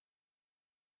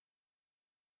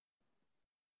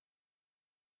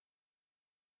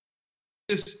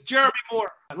is Jeremy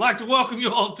Moore. I'd like to welcome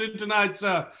you all to tonight's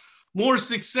More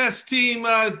Success Team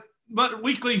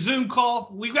weekly Zoom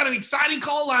call. We've got an exciting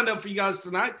call lined up for you guys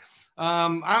tonight.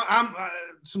 I'm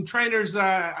some trainers,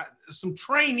 some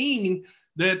training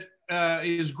that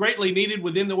is greatly needed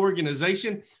within the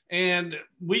organization, and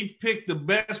we've picked the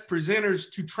best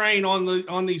presenters to train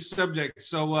on these subjects.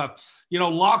 So,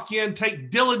 lock in, take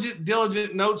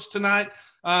diligent notes tonight.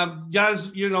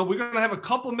 Guys, we're going to have a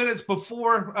couple of minutes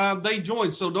before they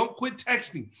join, so don't quit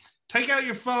texting. Take out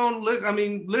your phone,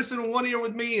 listen in one ear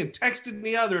with me and text in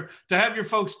the other to have your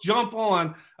folks jump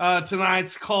on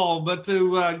tonight's call. But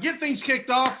to get things kicked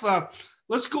off,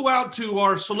 let's go out to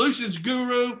our solutions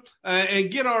guru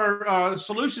and get our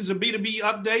solutions and B2B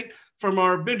update from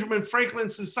our Benjamin Franklin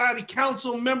Society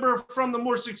Council member from the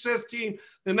More Success Team.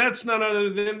 And that's none other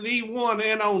than the one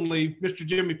and only Mr.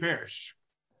 Jimmy Parrish.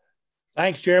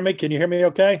 Thanks, Jeremy. Can you hear me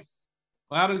okay?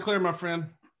 Loud and clear, my friend.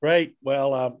 Great.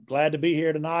 Well, I'm glad to be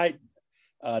here tonight.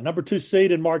 Number 2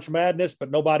 seed in March Madness, but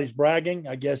nobody's bragging.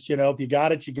 I guess, if you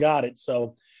got it, you got it.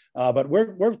 So, but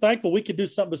we're thankful we could do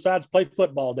something besides play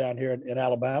football down here in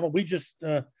Alabama. We just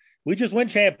win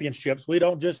championships. We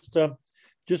don't just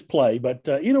play. But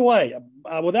either way,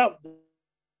 without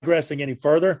digressing any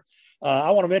further,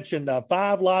 I want to mention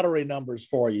 5 lottery numbers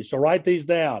for you. So write these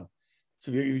down.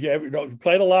 So if you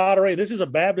play the lottery, this is a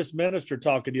Baptist minister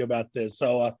talking to you about this.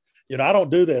 So, I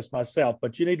don't do this myself,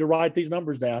 but you need to write these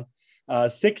numbers down.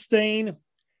 16,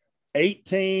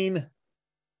 18,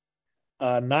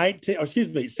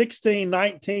 16,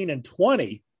 19, and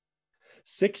 20.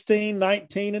 16,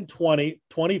 19, and 20,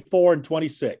 24, and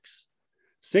 26.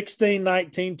 16,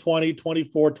 19, 20,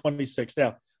 24, 26.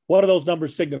 Now, what do those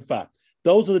numbers signify?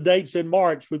 Those are the dates in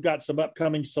March. We've got some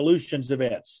upcoming solutions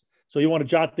events. So you want to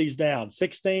jot these down.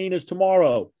 16 is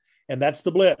tomorrow, and that's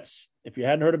the Blitz. If you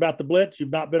hadn't heard about the Blitz, you've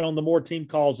not been on the More team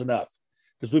calls enough,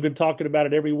 because we've been talking about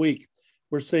it every week.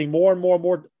 We're seeing more and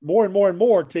more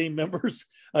team members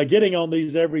getting on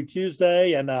these every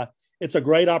Tuesday, and it's a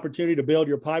great opportunity to build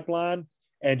your pipeline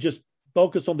and just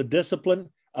focus on the discipline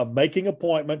of making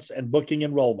appointments and booking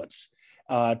enrollments.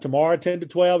 Tomorrow, 10 to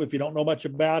 12, if you don't know much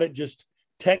about it, just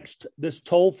text this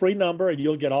toll-free number, and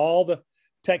you'll get all the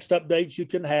text updates you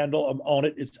can handle on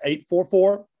it. It's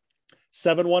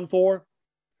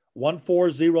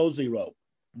 844-714-1400.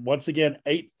 Once again,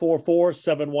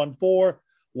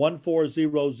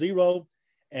 844-714-1400,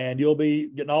 and you'll be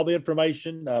getting all the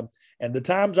information. And the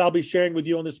times I'll be sharing with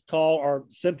you on this call are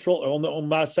central, on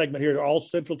my segment here, are all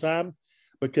central time,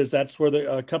 because that's where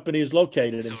the company is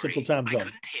located in central time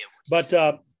zone. But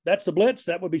that's the Blitz.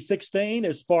 That would be 16.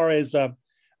 As far as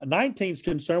 19 is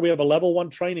concerned, we have a level 1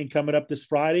 training coming up this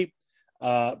Friday,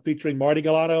 featuring Marty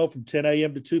Galano from 10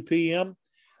 a.m. to 2 p.m.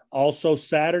 Also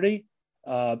Saturday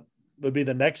would be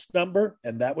the next number,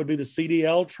 and that would be the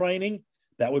CDL training.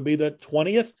 That would be the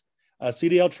 20th.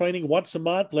 CDL training once a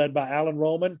month, led by Alan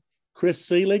Roman, Chris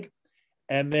Seelig.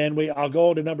 And then I'll go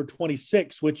on to number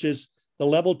 26, which is the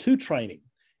level 2 training.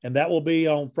 And that will be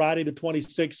on Friday the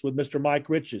 26th with Mr. Mike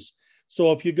Riches.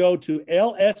 So if you go to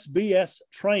LSBS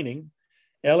training,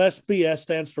 LSBS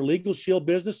stands for LegalShield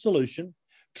Business Solution,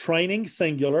 training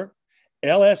singular,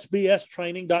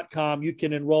 lsbstraining.com. You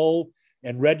can enroll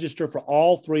and register for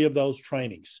all 3 of those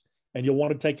trainings. And you'll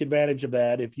want to take advantage of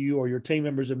that if you or your team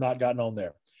members have not gotten on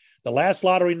there. The last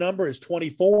lottery number is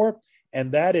 24,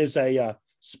 and that is a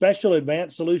special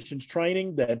advanced solutions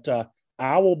training that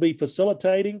I will be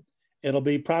facilitating. It'll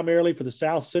be primarily for the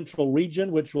South Central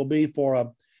region, which will be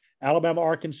for Alabama,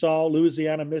 Arkansas,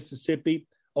 Louisiana, Mississippi,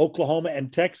 Oklahoma,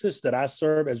 and Texas, that I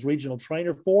serve as regional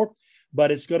trainer for.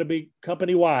 But it's going to be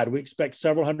company-wide. We expect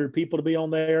several hundred people to be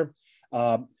on there.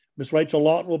 Ms. Rachel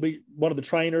Lawton will be one of the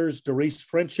trainers, Doris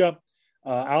Frencha.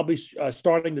 I'll be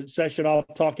starting the session off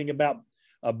talking about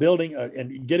building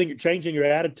and changing your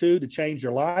attitude to change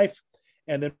your life.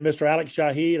 And then Mr. Alex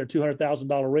Shaheed, a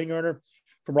 $200,000 ring earner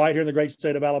from right here in the great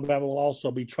state of Alabama, will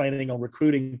also be training on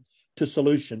recruiting to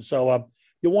solutions. So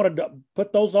you want to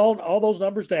put all those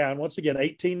numbers down. Once again,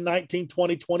 18, 19,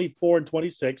 20, 24, and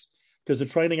 26, because the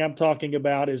training I'm talking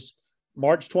about is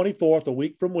March 24th, a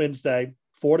week from Wednesday,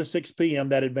 4 to 6 p.m.,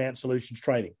 that advanced solutions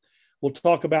training. We'll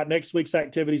talk about next week's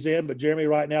activities but Jeremy,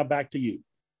 right now, back to you.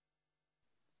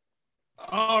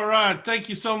 All right. Thank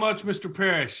you so much, Mr.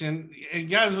 Parrish. And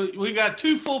guys, we got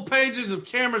 2 full pages of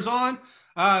cameras on.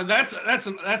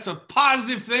 That's a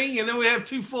positive thing. And then we have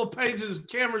 2 full pages of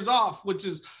cameras off, which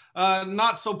is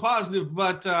not so positive.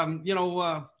 But,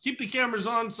 keep the cameras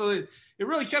on so that it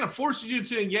really kind of forces you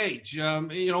to engage.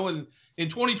 In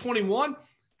 2021,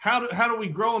 how do we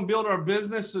grow and build our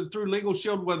business through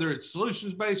LegalShield, whether it's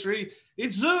solutions-based or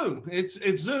it's Zoom.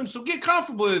 It's Zoom. So get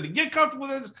comfortable with it. Get comfortable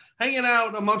with us hanging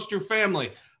out amongst your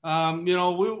family.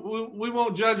 We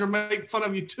won't judge or make fun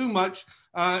of you too much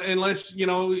unless,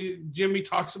 Jimmy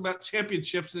talks about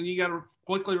championships, and you got to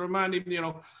quickly remind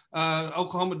him,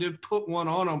 Oklahoma did put one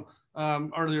on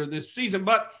them earlier this season.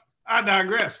 But I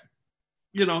digress.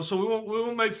 So we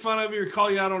won't make fun of you or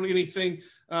call you out on anything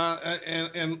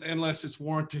and unless it's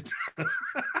warranted.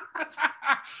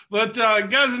 But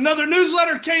guys, another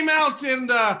newsletter came out,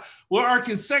 and where our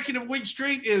consecutive week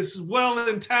streak is well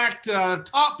intact.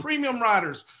 Top premium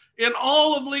riders in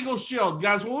all of LegalShield,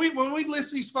 guys. When we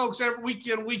list these folks every week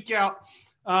in, week out,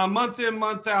 month in,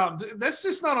 month out, that's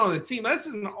just not on the team. That's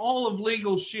in all of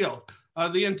LegalShield,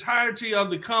 the entirety of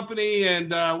the company.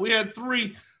 And we had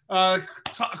three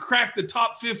crack the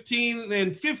top 15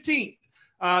 and 15th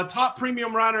top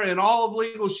premium rider in all of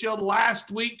LegalShield last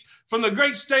week from the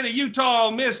great state of Utah,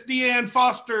 Miss Deanne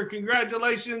Foster.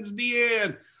 Congratulations,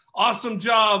 Deanne. Awesome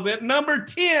job. At number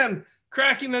 10,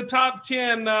 cracking the top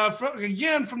 10,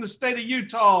 from the state of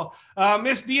Utah,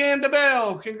 Miss Deanne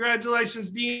DeBell.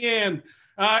 Congratulations, Deanne.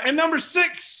 And number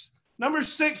six,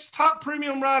 top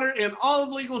premium rider in all of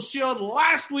LegalShield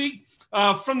last week,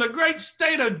 from the great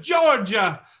state of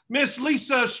Georgia, Miss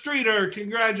Lisa Streeter.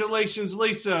 Congratulations,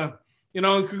 Lisa. And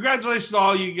congratulations to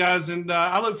all you guys. And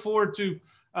I look forward to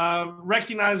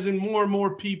recognizing more and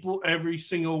more people every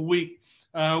single week,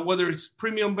 whether it's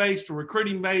premium based or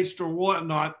recruiting based or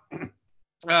whatnot.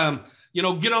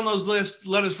 Get on those lists.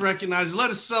 Let us recognize, let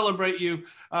us celebrate you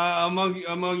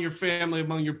among your family,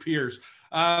 among your peers.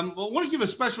 I want to give a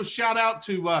special shout out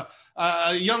to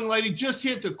a young lady just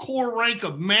hit the core rank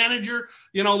of manager.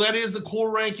 That is the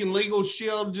core rank in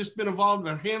LegalShield, just been involved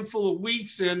in a handful of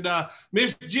weeks. And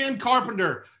Miss Jen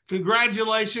Carpenter,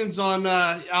 congratulations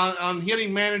on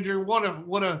hitting manager.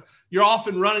 You're off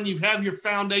and running. You have your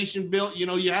foundation built.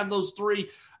 You have those three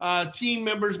team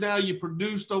members now. You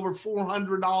produced over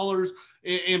 $400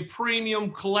 in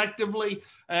premium collectively,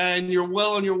 and you're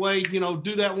well on your way.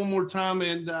 Do that one more time,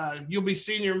 and you'll be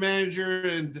senior manager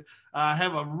and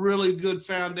have a really good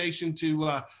foundation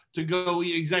to go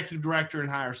executive director and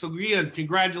higher. So again,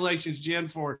 congratulations, Jen,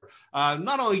 for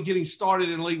not only getting started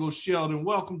in LegalShield, and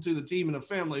welcome to the team and the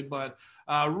family, but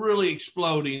really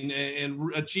exploding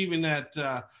and achieving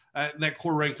that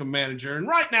core rank of manager. And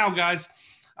right now, guys,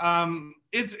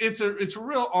 it's a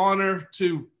real honor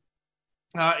to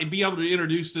be able to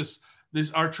introduce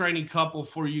this our training couple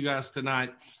for you guys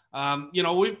tonight.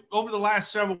 We over the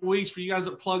last several weeks, for you guys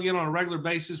that plug in on a regular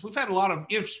basis, we've had a lot of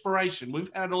inspiration.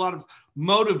 We've had a lot of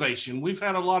motivation. We've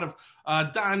had a lot of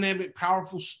dynamic,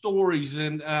 powerful stories,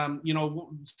 and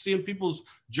seeing people's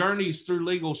journeys through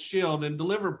LegalShield and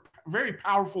deliver very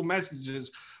powerful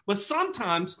messages. But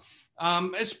sometimes,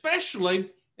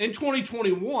 especially in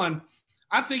 2021,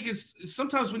 I think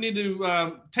sometimes we need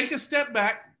to take a step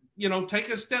back.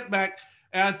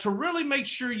 To really make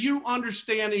sure you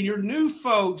understand, and your new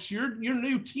folks, your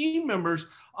new team members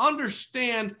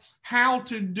understand how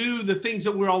to do the things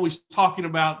that we're always talking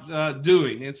about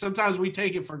doing. And sometimes we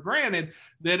take it for granted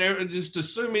that just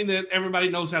assuming that everybody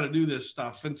knows how to do this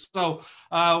stuff. And so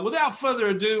without further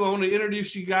ado, I want to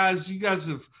introduce you guys. You guys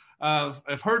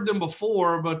have heard them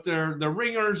before, but they're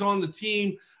ringers on the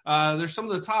team. They're some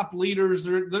of the top leaders.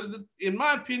 They're in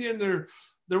my opinion, they're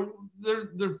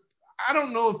I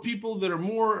don't know if people that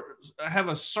are have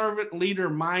a servant leader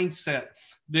mindset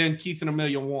than Keith and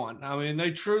Amelia Wan. I mean,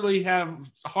 they truly have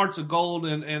hearts of gold,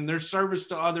 and their service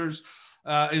to others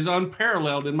is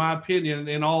unparalleled, in my opinion,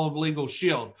 in all of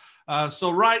LegalShield.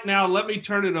 So right now, let me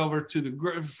turn it over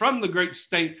to from the great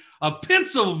state of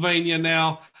Pennsylvania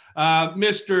now,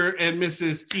 Mr. and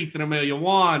Mrs. Keith and Amelia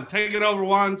Wan. Take it over,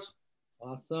 Wans.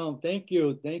 Awesome. Thank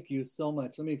you. Thank you so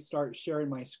much. Let me start sharing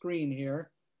my screen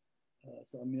here.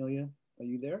 So Amelia, are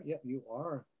you there? Yep, you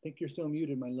are. I think you're still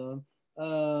muted, my love.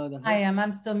 I am.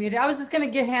 I'm still muted. I was just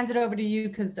going to hand it over to you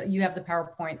because you have the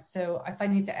PowerPoint. So if I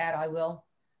need to add, I will.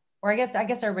 Or I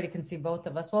guess everybody can see both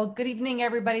of us. Well, good evening,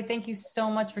 everybody. Thank you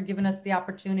so much for giving us the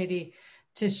opportunity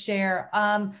to share.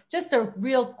 Just a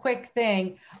real quick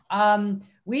thing.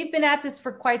 We've been at this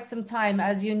for quite some time.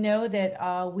 As you know,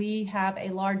 that we have a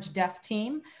large deaf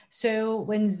team. So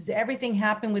when everything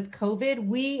happened with COVID,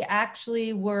 we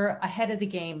actually were ahead of the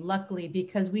game, luckily,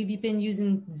 because we've been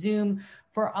using Zoom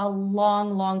for a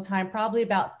long, long time, probably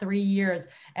about 3 years.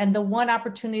 And the one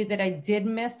opportunity that I did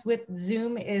miss with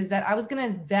Zoom is that I was going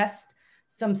to invest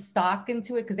some stock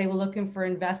into it because they were looking for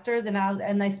investors. And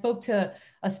I spoke to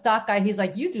a stock guy. He's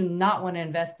like, you do not want to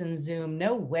invest in Zoom.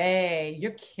 No way.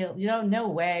 You're killed. No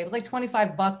way. It was like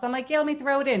 $25. I'm like, yeah, let me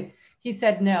throw it in. he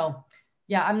said no.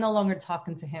 Yeah, I'm no longer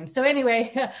talking to him. So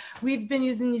anyway, we've been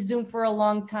using Zoom for a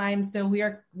long time. So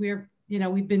we've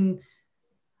been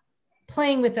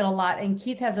playing with it a lot. And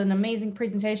Keith has an amazing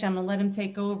presentation. I'm gonna let him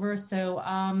take over. So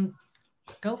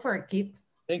go for it, Keith.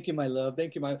 Thank you, my love.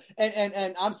 Thank you,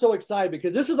 and I'm so excited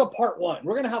because this is a part one.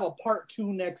 We're gonna have a part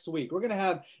two next week. We're gonna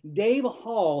have Dave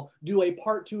Hall do a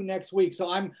part two next week. So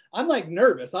I'm like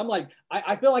nervous. I'm like,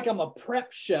 I feel like I'm a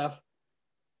prep chef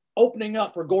opening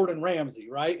up for Gordon Ramsay,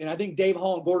 right? And I think Dave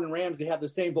Hall and Gordon Ramsay have the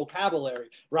same vocabulary,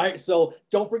 right? So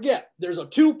don't forget, there's a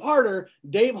two-parter.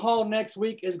 Dave Hall next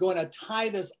week is going to tie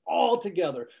this all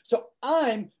together. So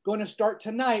I'm going to start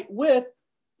tonight with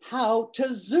how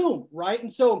to Zoom, right?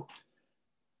 And so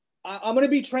I'm going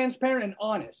to be transparent and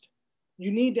honest.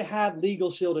 You need to have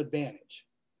LegalShield Advantage.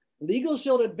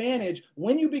 LegalShield Advantage,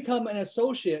 when you become an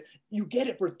associate, you get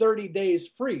it for 30 days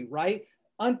free, right?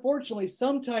 Unfortunately,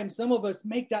 sometimes some of us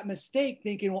make that mistake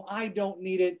thinking, well, I don't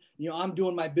need it. I'm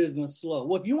doing my business slow.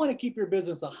 Well, if you want to keep your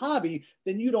business a hobby,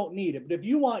 then you don't need it. But if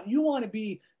you want to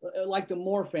be like the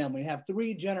Moore family, have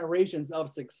 3 generations of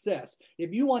success.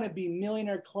 If you want to be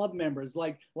millionaire club members,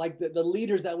 like the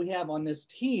leaders that we have on this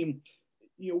team,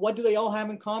 what do they all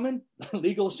have in common?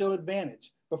 LegalShield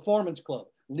Advantage, Performance Club,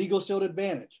 LegalShield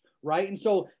Advantage, right? And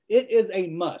so it is a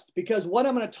must, because what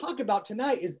I'm going to talk about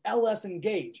tonight is LS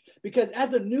Engage. Because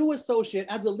as a new associate,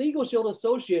 as a LegalShield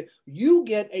associate, you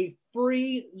get a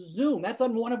free Zoom. That's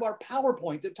on one of our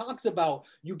PowerPoints. It talks about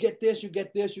you get this, you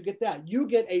get this, you get that. You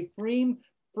get a free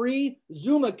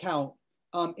Zoom account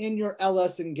in your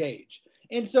LS Engage.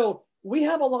 And so we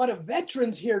have a lot of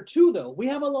veterans here too, though. We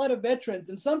have a lot of veterans,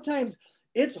 and sometimes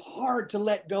it's hard to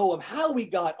let go of how we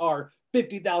got our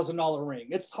 $50,000 ring.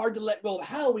 It's hard to let go of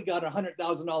how we got a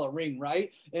 $100,000 ring, right?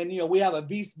 And, we have a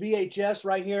VHS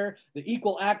right here, the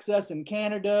equal access in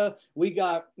Canada.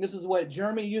 This is what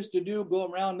Jeremy used to do,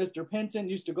 go around, Mr. Penton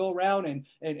used to go around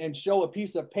and show a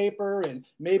piece of paper, and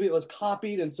maybe it was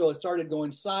copied, and so it started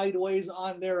going sideways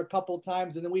on there a couple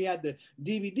times, and then we had the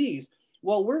DVDs.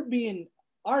 Well,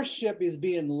 our ship is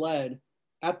being led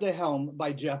at the helm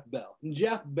by Jeff Bell. And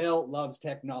Jeff Bell loves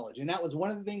technology. And that was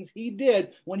one of the things he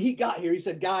did when he got here. He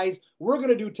said, guys, we're going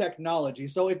to do technology.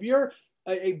 So if you're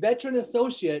a veteran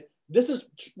associate,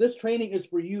 this training is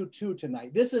for you too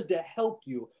tonight. This is to help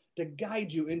you, to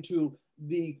guide you into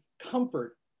the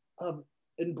comfort of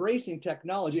embracing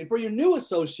technology. And for your new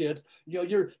associates,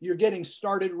 you're getting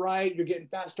started right. You're getting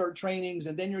fast start trainings.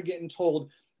 And then you're getting told,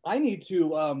 I need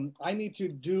to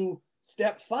do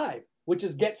step 5. Which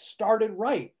is get started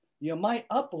right. My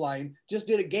upline just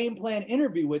did a game plan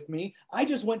interview with me. I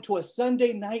just went to a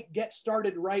Sunday night get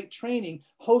started right training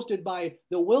hosted by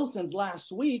the Wilsons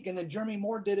last week. And then Jeremy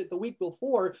Moore did it the week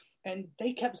before. And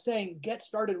they kept saying, get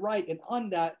started right. And on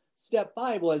that, step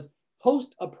 5 was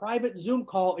host a private Zoom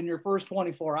call in your first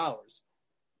 24 hours.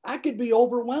 That could be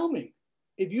overwhelming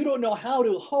if you don't know how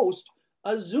to host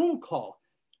a Zoom call.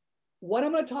 What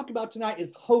I'm going to talk about tonight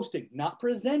is hosting, not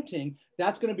presenting.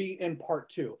 That's going to be in part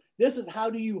 2. This is how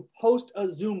do you host a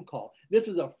Zoom call. This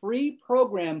is a free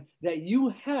program that you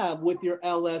have with your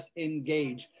LS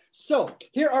Engage. So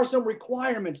here are some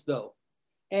requirements though.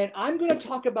 And I'm going to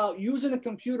talk about using a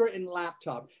computer and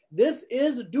laptop. This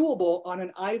is doable on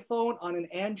an iPhone, on an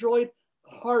Android,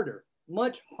 harder,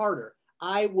 much harder.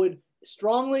 I would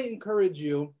strongly encourage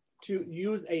you to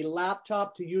use a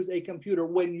laptop, to use a computer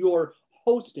when you're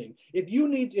hosting.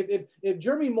 If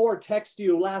Jeremy Moore texts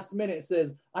you last minute and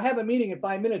says, I have a meeting in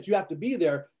 5 minutes, you have to be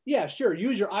there. Yeah, sure.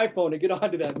 Use your iPhone to get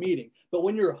onto that meeting. But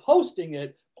when you're hosting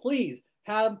it, please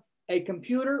have a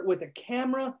computer with a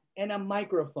camera and a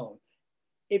microphone.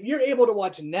 If you're able to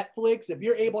watch Netflix, if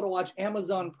you're able to watch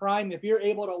Amazon Prime, if you're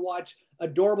able to watch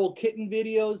adorable kitten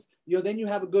videos, then you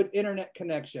have a good internet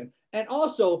connection. And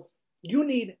also, you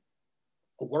need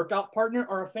a workout partner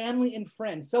or a family and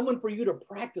friend, someone for you to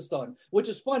practice on, which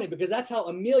is funny because that's how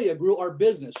Amelia grew our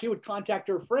business. She would contact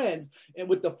her friends and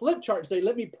with the flip chart say,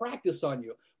 let me practice on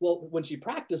you. Well, when she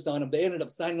practiced on them, they ended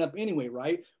up signing up anyway,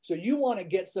 right? So you want to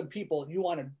get some people you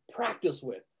want to practice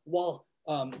with while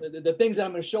the things that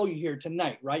I'm going to show you here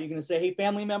tonight, right? You're going to say, hey,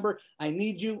 family member, I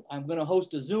need you. I'm going to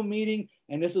host a Zoom meeting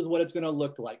and this is what it's going to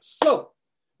look like. So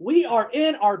we are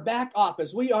in our back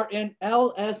office. We are in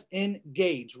LS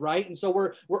Engage, right? And so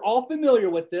we're all familiar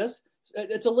with this.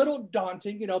 It's a little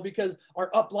daunting, because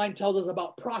our upline tells us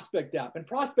about Prospect App. And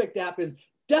Prospect App is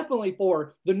definitely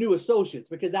for the new associates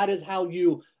because that is how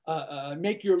you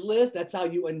make your list. That's how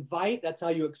you invite. That's how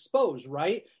you expose,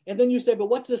 right? And then you say, but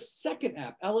what's the second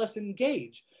app, LS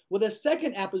Engage? Well, the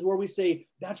second app is where we say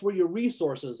that's where your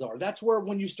resources are. That's where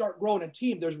when you start growing a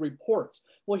team, there's reports.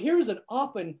 Well, here's an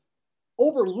often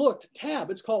overlooked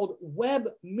tab. It's called Web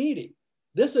Meeting.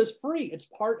 This is free. It's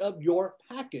part of your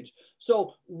package.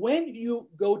 So when you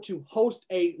go to host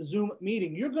a Zoom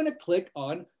meeting, you're going to click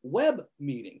on Web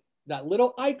Meeting, that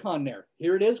little icon there.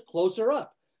 Here it is, closer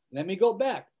up. Let me go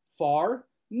back. Far,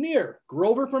 near.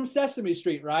 Grover from Sesame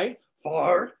Street, right?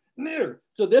 Far, near.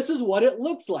 So this is what it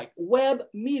looks like. Web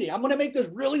Meeting. I'm going to make this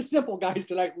really simple, guys,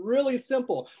 tonight. Really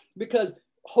simple, because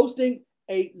hosting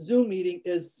a Zoom meeting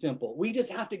is simple. We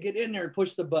just have to get in there and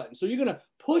push the button. So you're going to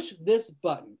push this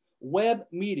button, Web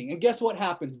Meeting. And guess what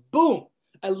happens? Boom,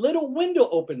 a little window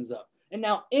opens up. And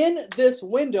now in this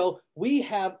window, we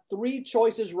have 3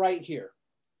 choices right here.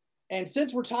 And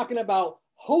since we're talking about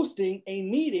hosting a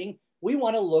meeting, we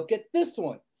want to look at this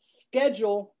one,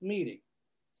 Schedule Meeting.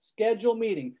 Schedule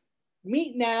Meeting.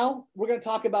 Meet now. We're going to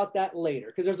talk about that later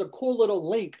because there's a cool little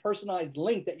link, personalized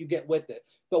link that you get with it.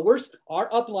 But our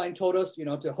upline told us,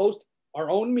 to host our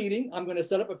own meeting. I'm going to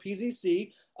set up a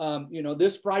PZC,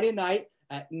 this Friday night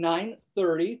at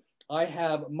 9:30. I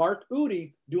have Mark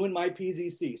Udi doing my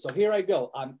PZC. So here I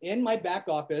go. I'm in my back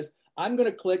office. I'm going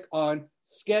to click on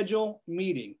Schedule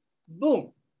Meeting.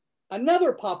 Boom.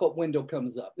 Another pop-up window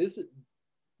comes up. This is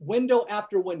window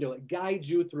after window. It guides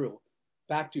you through.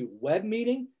 Back to Web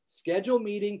Meeting, Schedule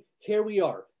Meeting. Here we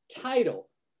are. Title,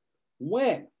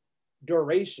 when,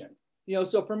 duration.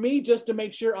 So for me, just to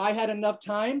make sure I had enough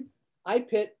time, I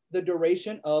picked the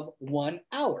duration of 1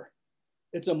 hour.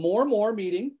 It's a more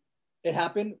meeting. It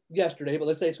happened yesterday, but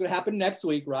let's say it's going to happen next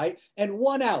week, right? And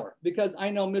 1 hour, because I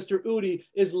know Mr. Udi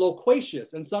is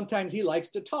loquacious and sometimes he likes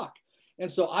to talk. And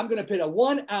so I'm going to pick a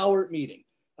 1 hour meeting.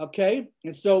 Okay.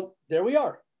 And so there we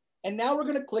are. And now we're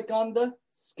going to click on the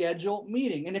Schedule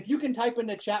Meeting. And if you can type in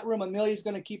the chat room, Amelia's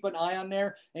going to keep an eye on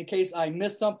there in case I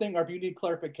missed something or if you need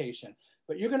clarification.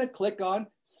 But you're going to click on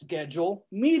Schedule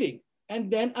Meeting.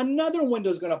 And then another window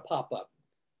is going to pop up.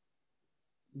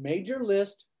 Major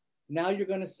list. Now you're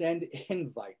going to send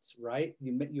invites, right?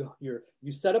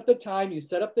 You set up the time, you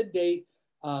set up the date,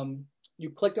 you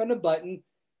click on the button.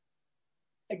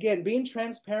 Again, being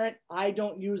transparent, I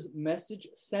don't use Message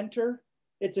Center.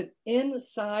 It's an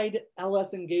inside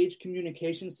LS Engage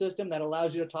communication system that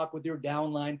allows you to talk with your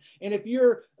downline. And if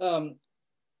you're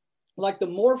like the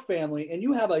Moore family and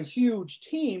you have a huge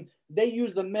team, they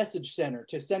use the Message Center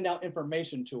to send out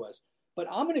information to us. But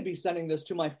I'm going to be sending this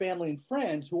to my family and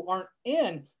friends who aren't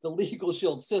in the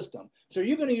LegalShield system. So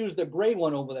you're going to use the gray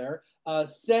one over there,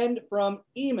 send from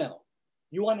email.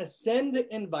 You want to send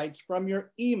the invites from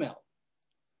your email.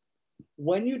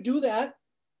 When you do that,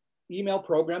 email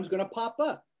program is going to pop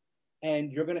up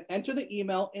and you're going to enter the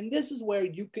email. And this is where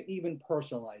you can even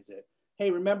personalize it.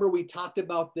 Hey, remember we talked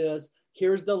about this.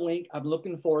 Here's the link. I'm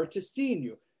looking forward to seeing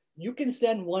you. You can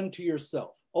send one to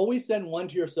yourself. Always send one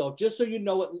to yourself just so you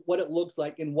know what it looks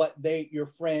like and what your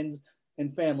friends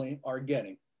and family are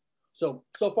getting. So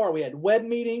far we had Web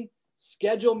Meeting,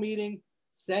 Schedule Meeting,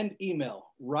 send email,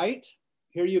 right?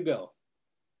 Here you go.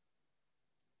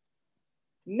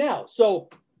 Now, so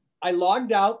I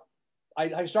logged out.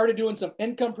 I started doing some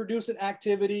income producing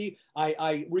activity.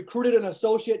 I recruited an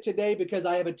associate today because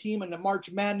I have a team in the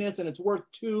March Madness and it's worth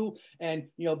 2 and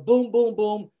boom, boom,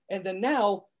 boom. And then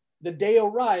now the day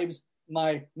arrives,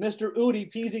 my Mr.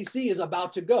 Udi PZC is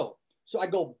about to go. So I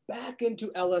go back into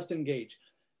LS Engage.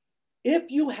 If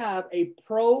you have a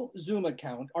pro Zoom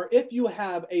account or if you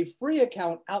have a free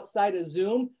account outside of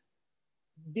Zoom,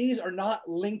 these are not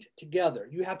linked together.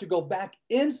 You have to go back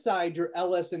inside your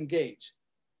LS Engage,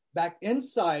 back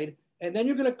inside, and then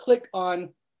you're going to click on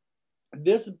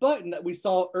this button that we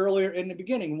saw earlier in the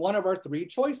beginning, one of our 3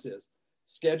 choices,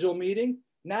 Schedule Meeting.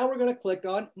 Now we're going to click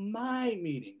on My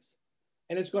Meetings.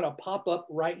 And it's going to pop up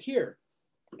right here.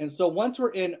 And so once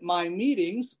we're in My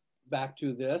Meetings, back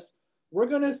to this, we're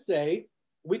going to say,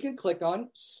 we can click on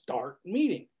Start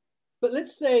Meeting. But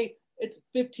let's say it's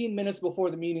 15 minutes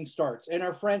before the meeting starts. And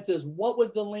our friend says, what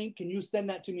was the link? Can you send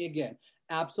that to me again?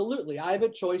 Absolutely. I have a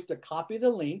choice to copy the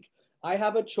link. I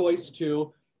have a choice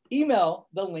to email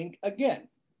the link again.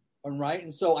 All right.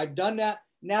 And so I've done that.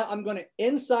 Now I'm going to,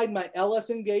 inside my LS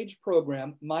Engage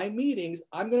program, My Meetings,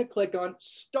 I'm going to click on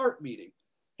Start Meeting.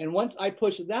 And once I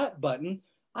push that button,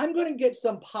 I'm going to get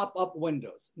some pop-up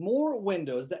windows, more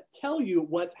windows that tell you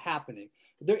what's happening.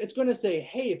 It's going to say,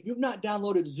 hey, if you've not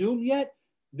downloaded Zoom yet,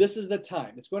 this is the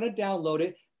time. It's going to download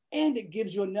it, and it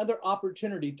gives you another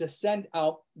opportunity to send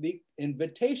out the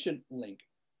invitation link.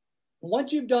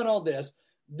 Once you've done all this,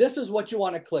 this is what you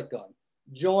want to click on.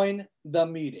 Join the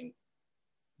meeting.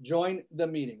 Join the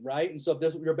meeting, right? And so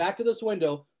if you're back to this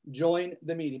window, join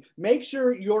the meeting. Make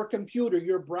sure your computer,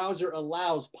 your browser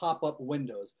allows pop-up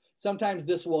windows. Sometimes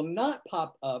this will not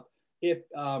pop up if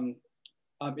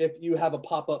if you have a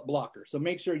pop-up blocker. So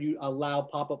make sure you allow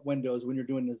pop-up windows when you're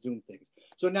doing the Zoom things.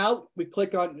 So now we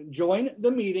click on join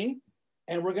the meeting,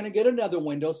 and we're going to get another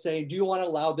window saying, do you want to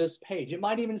allow this page? It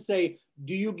might even say,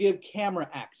 do you give camera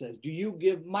access? Do you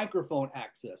give microphone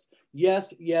access?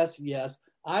 Yes, yes, yes.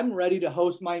 I'm ready to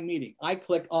host my meeting. I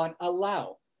click on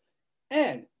allow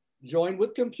and join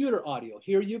with computer audio.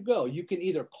 Here you go. You can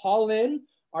either call in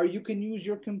or you can use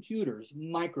your computer's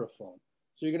microphone.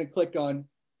 So you're going to click on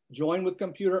join with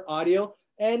computer audio,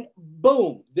 and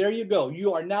boom, there you go.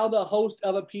 You are now the host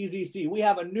of a PZC. We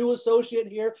have a new associate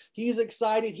here. He's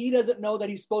excited. He doesn't know that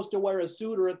he's supposed to wear a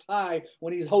suit or a tie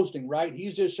when he's hosting, right?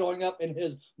 He's just showing up in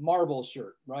his Marvel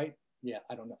shirt, right? Yeah,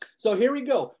 I don't know. So here we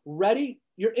go. Ready?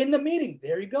 You're in the meeting.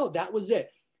 There you go. That was it.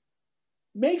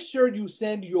 Make sure you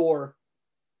send your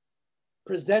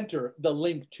presenter the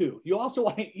link too. You also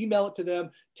want to email it to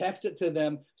them, text it to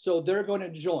them, so they're going to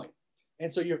join.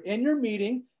 And so you're in your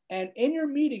meeting. And in your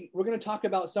meeting, we're going to talk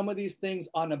about some of these things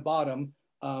on the bottom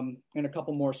in a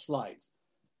couple more slides.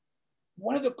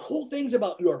 One of the cool things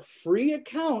about your free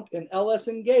account in LS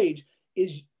Engage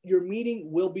is your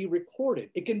meeting will be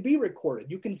recorded. It can be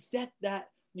recorded. You can set that,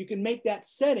 you can make that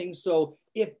setting. So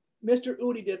if Mr.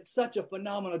 Udi did such a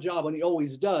phenomenal job, and he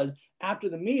always does, after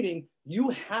the meeting, you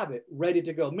have it ready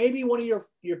to go. Maybe one of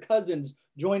your cousins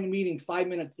joined the meeting 5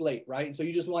 minutes late, right? And so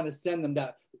you just want to send them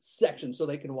that section so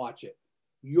they can watch it.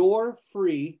 Your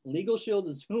free LegalShield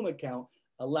Zoom account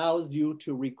allows you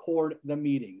to record the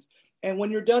meetings. And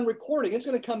when you're done recording, it's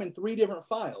going to come in 3 different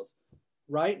files,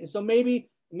 right? And so maybe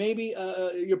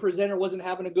your presenter wasn't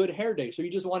having a good hair day, so you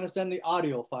just want to send the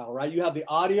audio file, right? You have the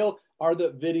audio or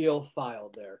the video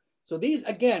file there. So these,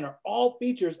 again, are all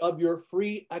features of your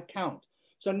free account.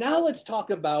 So now let's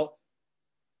talk about,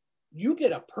 you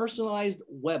get a personalized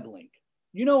web link.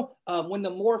 You know, when the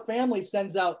Moore family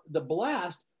sends out the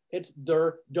blast, it's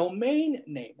their domain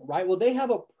name, right? Well, they have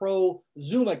a pro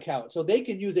Zoom account, so they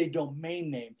can use a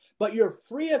domain name. But your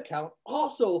free account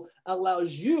also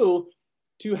allows you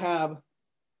to have,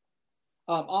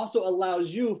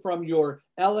 from your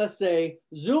LSA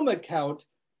Zoom account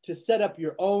to set up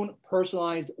your own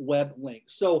personalized web link.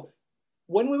 So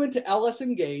when we went to LS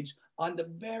Engage, on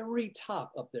the very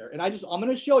top up there, and I'm going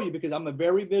to show you because I'm a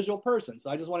very visual person.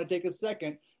 So I just want to take a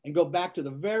second and go back to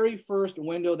the very first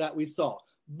window that we saw.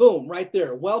 Boom, right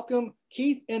there. Welcome,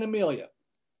 Keith and Amelia.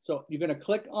 So you're going to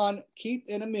click on Keith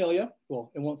and Amelia.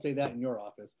 Well, it won't say that in your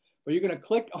office, but you're going to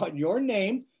click on your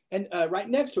name, and right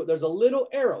next to it, there's a little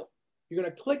arrow. You're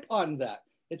going to click on that.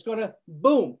 It's going to,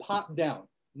 boom, pop down.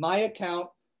 My account,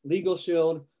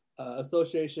 LegalShield,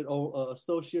 Associates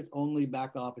Only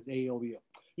Back Office, AOBO.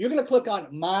 You're going to click on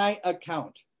My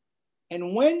Account.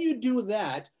 And when you do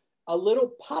that, a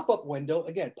little pop-up window,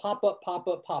 again, pop-up,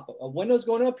 pop-up, pop-up. A window's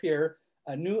going to appear,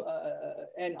 a new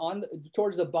and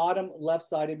towards the bottom left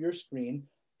side of your screen,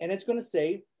 and it's going to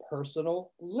say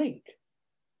personal link.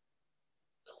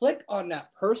 Click on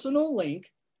that personal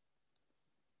link,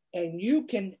 and you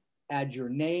can add your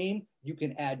name, you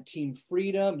can add Team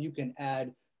Freedom, you can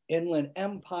add Inland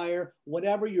Empire,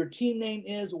 whatever your team name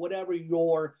is, whatever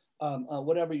your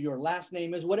last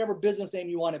name is, whatever business name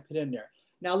you want to put in there.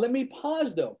 Now let me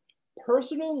pause though.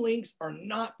 Personal links are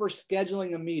not for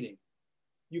scheduling a meeting.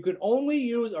 You can only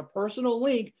use a personal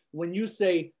link when you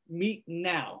say meet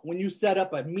now, when you set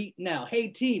up a meet now. Hey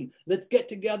team, let's get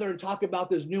together and talk about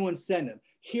this new incentive.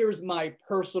 Here's my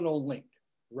personal link,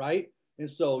 right? And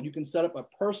so you can set up a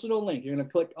personal link. You're going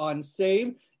to click on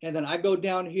save. And then I go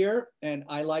down here and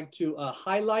I like to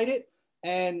highlight it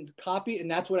and copy. And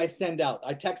that's what I send out.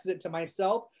 I texted it to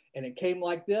myself and it came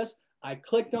like this. I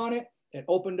clicked on it. It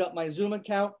opened up my Zoom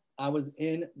account. I was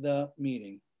in the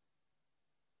meeting.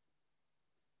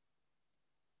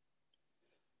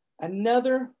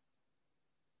 Another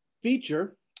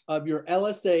feature of your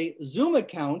LSA Zoom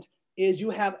account is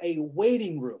you have a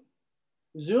waiting room.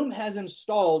 Zoom has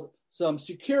installed some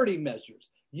security measures.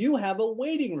 You have a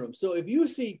waiting room. So if you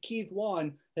see Keith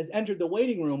Wan has entered the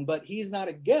waiting room, but he's not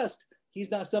a guest, he's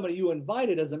not somebody you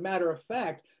invited. As a matter of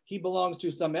fact, he belongs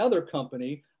to some other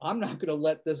company. I'm not going to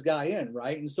let this guy in,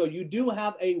 right? And so you do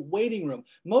have a waiting room.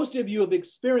 Most of you have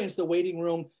experienced the waiting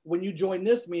room when you join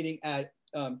this meeting at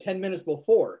 10 minutes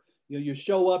before. You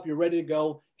show up, you're ready to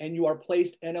go, and you are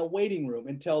placed in a waiting room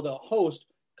until the host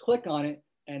click on it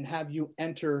and have you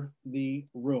enter the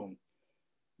room.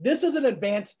 This is an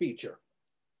advanced feature.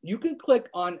 You can click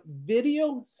on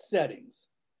video settings.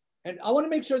 And I want to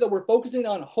make sure that we're focusing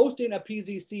on hosting a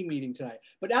PZC meeting tonight.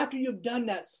 But after you've done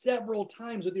that several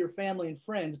times with your family and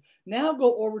friends, now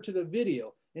go over to the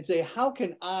video and say, how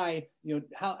can I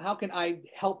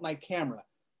help my camera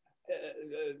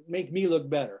make me look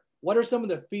better? what are some of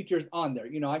the features on there?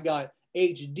 I got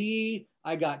HD,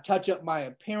 I got touch up my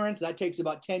appearance. That takes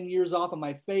about 10 years off of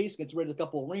my face, gets rid of a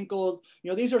couple of wrinkles.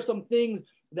 These are some things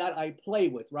that I play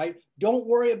with, right? Don't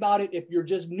worry about it if you're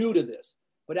just new to this.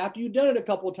 But after you've done it a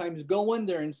couple of times, go in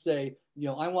there and say,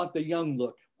 I want the young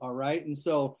look, all right? And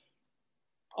so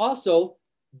also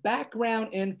background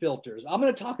and filters. I'm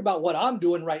going to talk about what I'm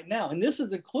doing right now. And this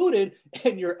is included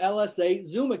in your LSA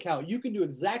Zoom account. You can do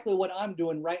exactly what I'm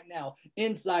doing right now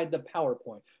inside the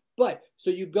PowerPoint. But so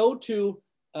you go to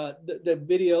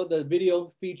the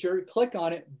video feature, click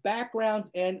on it,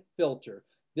 backgrounds and filter.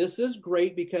 This is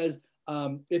great because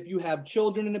if you have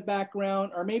children in the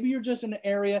background, or maybe you're just in an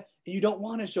area and you don't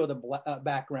want to show the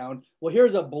background, well,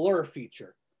 here's a blur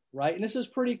feature, right? And this is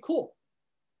pretty cool.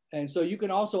 And so you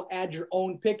can also add your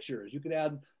own pictures. You can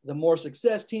add the More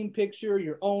Success Team picture,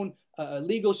 your own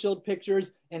LegalShield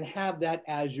pictures, and have that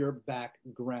as your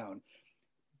background.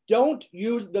 Don't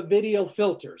use the video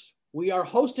filters. We are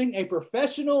hosting a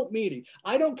professional meeting.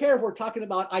 I don't care if we're talking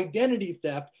about identity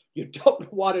theft. You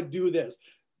don't want to do this.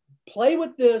 Play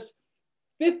with this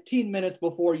 15 minutes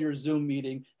before your Zoom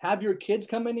meeting. Have your kids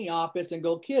come in the office and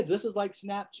go, kids, this is like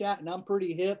Snapchat and I'm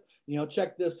pretty hip.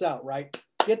 Check this out, right?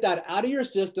 Get that out of your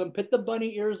system, put the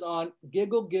bunny ears on,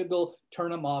 giggle, giggle,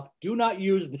 turn them off. Do not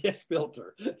use this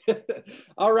filter.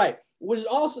 All right. There's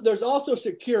also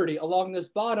security along this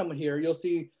bottom here. You'll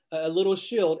see a little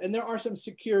shield, and there are some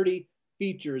security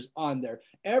features on there.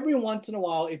 Every once in a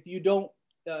while, if you don't,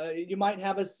 you might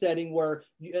have a setting where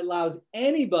it allows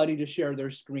anybody to share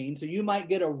their screen. So you might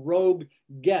get a rogue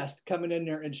guest coming in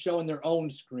there and showing their own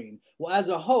screen. Well, as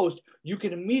a host, you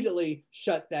can immediately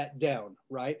shut that down,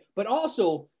 right? But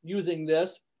also using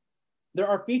this, there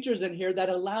are features in here that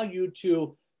allow you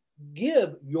to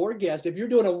give your guest, if you're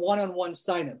doing a one-on-one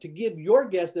sign-up, to give your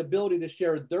guest the ability to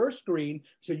share their screen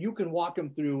so you can walk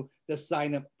them through the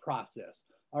sign-up process.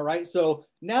 All right, so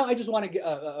now I just want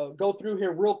to go through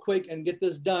here real quick and get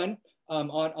this done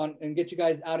and get you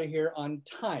guys out of here on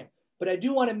time. But I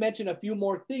do want to mention a few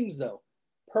more things though.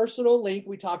 Personal link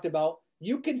we talked about.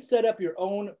 You can set up your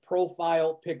own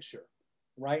profile picture,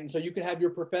 right? And so you can have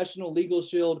your professional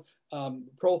LegalShield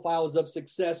profiles of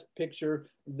success picture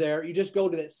there. You just go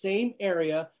to that same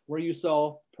area where you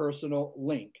saw personal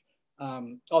link.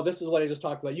 This is what I just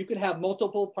talked about. You can have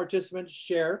multiple participants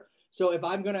share. So if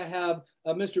I'm going to have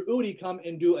Mr. Udi come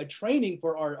and do a training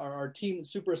for our Team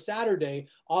Super Saturday,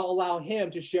 I'll allow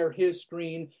him to share his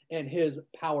screen and his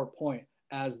PowerPoint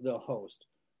as the host.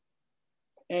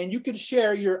 And you can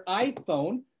share your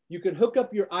iPhone. You can hook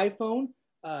up your iPhone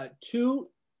to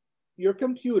your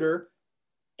computer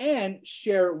and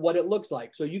share what it looks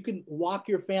like. So you can walk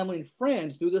your family and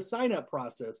friends through the sign-up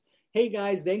process. Hey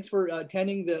guys, thanks for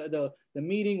attending the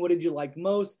meeting. What did you like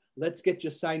most? Let's get you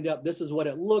signed up. This is what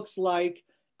it looks like.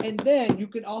 And then you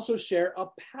can also share a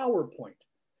PowerPoint.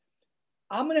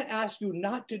 I'm going to ask you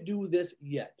not to do this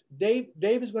yet. Dave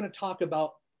is going to talk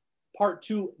about part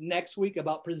 2 next week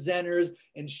about presenters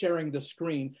and sharing the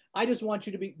screen. I just want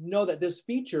you to know that this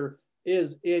feature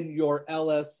is in your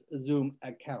LS Zoom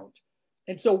account.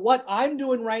 And so what I'm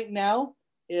doing right now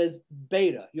is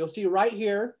beta. You'll see right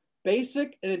here,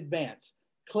 basic and advanced.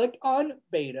 Click on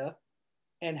beta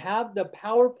and have the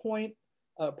PowerPoint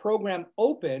program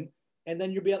open, and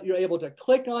then you're able to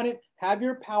click on it, have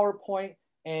your PowerPoint,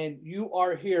 and you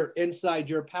are here inside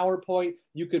your PowerPoint.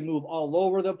 You can move all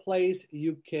over the place.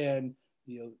 You can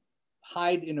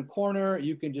hide in a corner.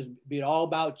 You can just be all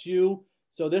about you.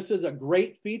 So this is a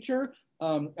great feature.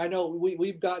 I know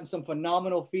we've gotten some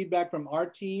phenomenal feedback from our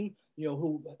team,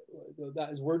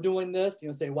 as we're doing this,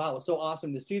 say, wow, it's so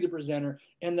awesome to see the presenter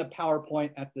and the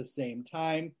PowerPoint at the same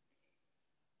time.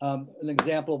 An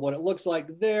example of what it looks like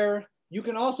there. You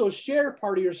can also share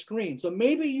part of your screen. So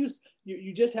maybe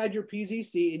you just had your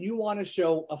PZC and you want to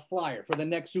show a flyer for the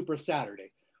next Super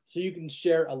Saturday. So you can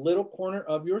share a little corner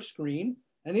of your screen.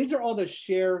 And these are all the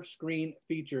share screen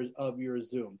features of your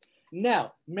Zoom.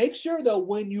 Now, make sure though,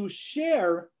 when you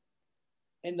share,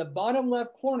 in the bottom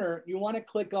left corner, you want to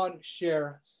click on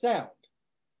share sound.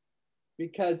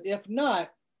 Because if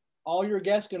not, all your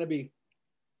guests are going to be,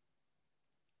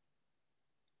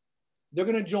 they're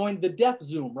going to join the deaf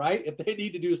Zoom, right? If they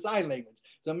need to do sign language.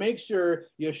 So make sure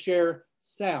you share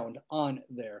sound on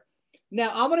there.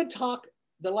 Now, I'm going to talk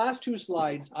the last 2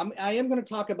 slides. I am going to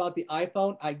talk about the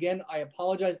iPhone. Again, I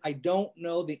apologize. I don't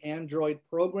know the Android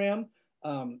program.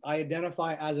 I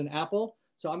identify as an Apple.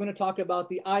 So I'm going to talk about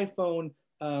the iPhone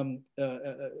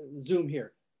Zoom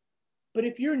here. But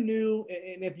if you're new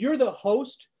and if you're the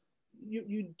host,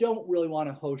 you don't really want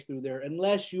to host through there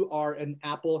unless you are an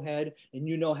Apple head and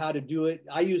you know how to do it.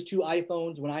 I use 2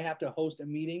 iPhones when I have to host a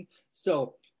meeting.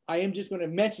 So I am just going to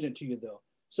mention it to you though.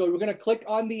 So we're going to click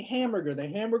on the hamburger. The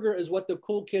hamburger is what the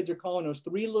cool kids are calling those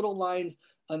 3 little lines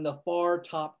on the far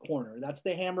top corner. That's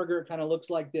the hamburger. It kind of looks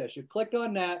like this. You click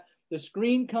on that, the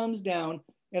screen comes down,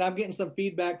 and I'm getting some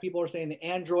feedback. People are saying the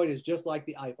Android is just like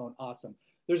the iPhone. Awesome.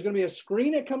 There's going to be a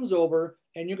screen that comes over,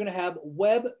 and you're going to have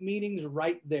web meetings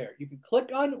right there. You can click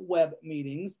on web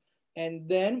meetings, and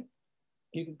then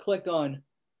you can click on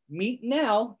Meet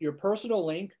Now, your personal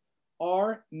link,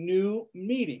 or New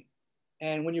Meeting.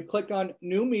 And when you click on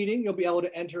New Meeting, you'll be able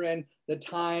to enter in the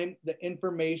time, the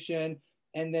information,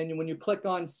 and then when you click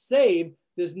on Save,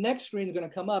 this next screen is going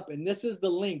to come up, and this is the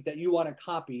link that you want to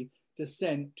copy to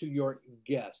send to your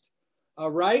guest.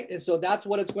 All right, and so that's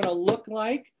what it's going to look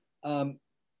like.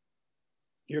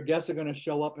 Your guests are going to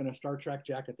show up in a Star Trek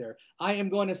jacket there. I am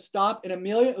going to stop. And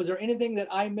Amelia, is there anything that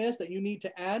I missed that you need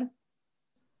to add?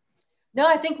 No,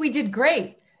 I think we did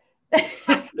great.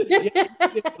 Yeah,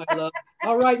 my love.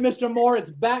 All right, Mr. Moore, it's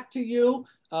back to you.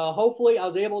 Hopefully I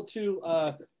was able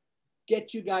to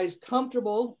get you guys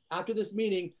comfortable after this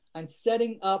meeting on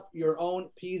setting up your own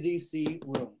PZC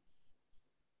room.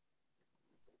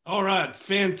 All right,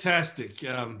 fantastic.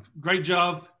 Great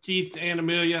job, Keith and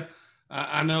Amelia.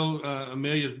 I know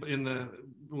Amelia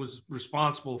was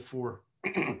responsible for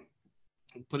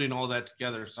putting all that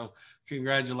together. So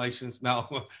congratulations.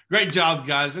 No, great job,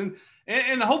 guys. And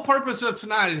the whole purpose of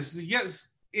tonight is, yes,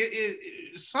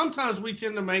 sometimes we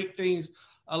tend to make things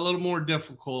a little more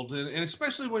difficult. And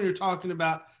especially when you're talking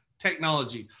about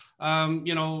technology,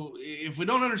 if we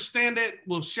don't understand it,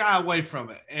 we'll shy away from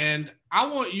it. And I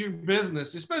want your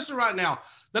business, especially right now,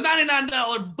 the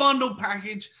 $99 bundle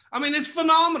package. I mean, it's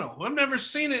phenomenal. I've never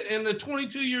seen it in the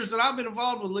 22 years that I've been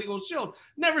involved with LegalShield.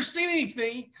 Never seen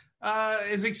anything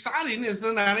as exciting as the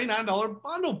 $99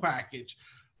 bundle package.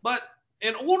 But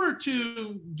in order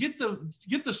to get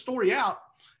the story out,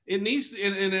 it needs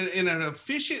in an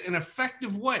efficient and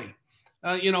effective way.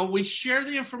 We share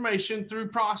the information through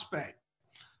Prospect,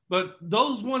 but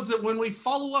those ones that when we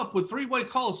follow up with 3-way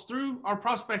calls through our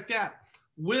Prospect app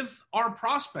with our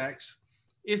prospects,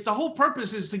 the whole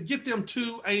purpose is to get them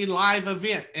to a live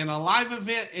event, and a live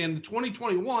event in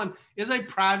 2021 is a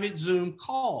private Zoom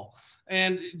call.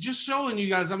 And just showing you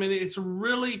guys, I mean, it's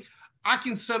really, I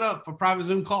can set up a private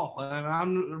Zoom call, and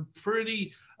I'm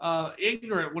pretty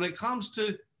ignorant when it comes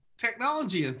to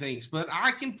technology and things, but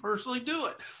I can personally do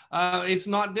it. It's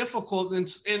not difficult.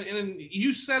 And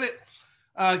you said it,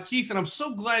 Keith, and I'm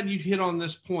so glad you hit on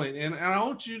this point. And I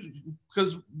want you,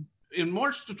 because in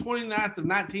March the 29th of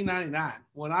 1999,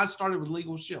 when I started with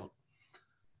LegalShield,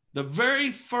 the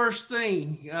very first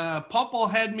thing Papa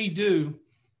had me do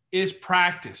is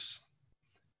practice.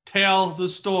 Tell the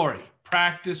story.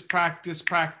 Practice.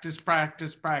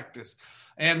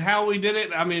 And how we did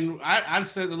it, I mean, I'd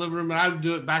sit in the living room and I'd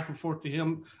do it back and forth to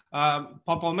him,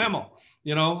 Papa Memo,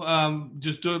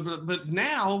 just do it. But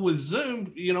now with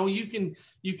Zoom, you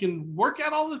can work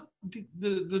out all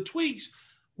the tweaks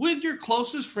with your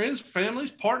closest friends,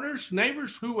 families, partners,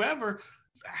 neighbors, whoever.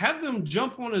 Have them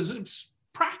jump on a Zoom,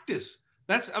 practice.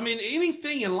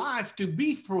 Anything in life, to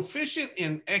be proficient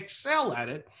and excel at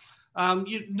it,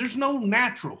 there's no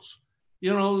naturals.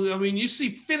 You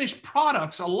see finished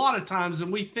products a lot of times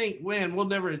and we think, man, we'll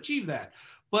never achieve that.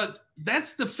 But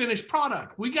that's the finished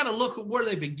product. We got to look at where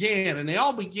they began, and they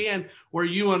all began where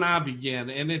you and I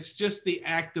began. And it's just the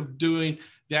act of doing,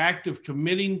 the act of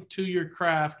committing to your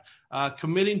craft,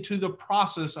 committing to the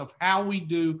process of how we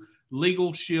do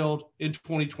LegalShield in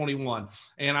 2021.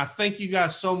 And I thank you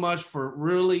guys so much for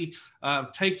really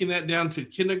taking that down to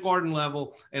kindergarten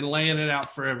level and laying it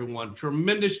out for everyone.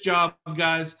 Tremendous job,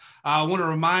 guys. I want to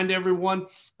remind everyone,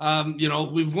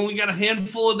 we've only got a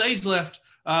handful of days left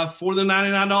for the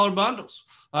 $99 bundles.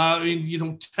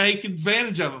 Take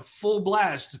advantage of it, full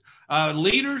blast.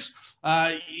 Leaders,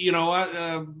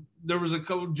 there was a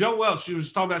couple, Joe Welch, she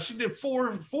was talking about, she did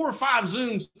four or five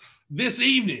Zooms this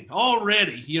evening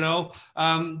already,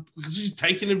 because she's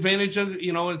taking advantage of it,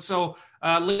 and so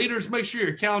leaders, make sure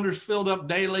your calendar's filled up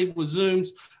daily with Zooms.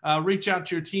 Reach out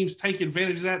to your teams, take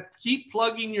advantage of that. Keep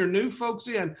plugging your new folks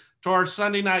in to our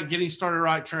Sunday night Getting Started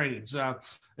Right trainings.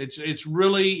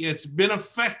 It's been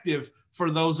effective for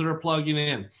those that are plugging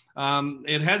in.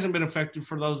 It hasn't been effective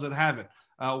for those that haven't.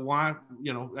 Why?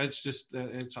 It's just,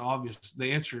 it's obvious.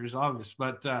 The answer is obvious,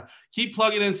 but keep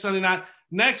plugging in Sunday night.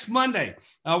 Next Monday,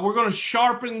 we're going to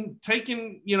sharpen,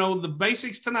 taking, the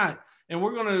basics tonight, and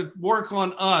we're going to work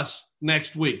on us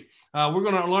next week. We're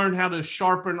going to learn how to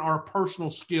sharpen our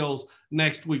personal skills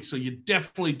next week. So you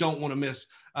definitely don't want to miss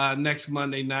next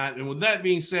Monday night. And with that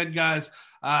being said, guys,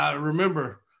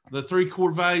 remember, the 3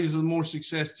 core values of the More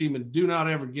Success team, and do not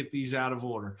ever get these out of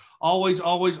order. Always,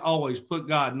 always, always put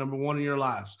God number 1 in your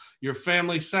lives. Your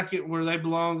family second, where they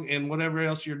belong, and whatever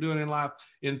else you're doing in life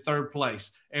in 3rd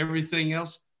place. Everything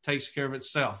else takes care of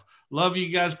itself. Love you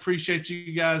guys. Appreciate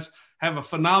you guys. Have a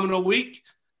phenomenal week.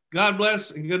 God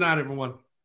bless, and good night, everyone.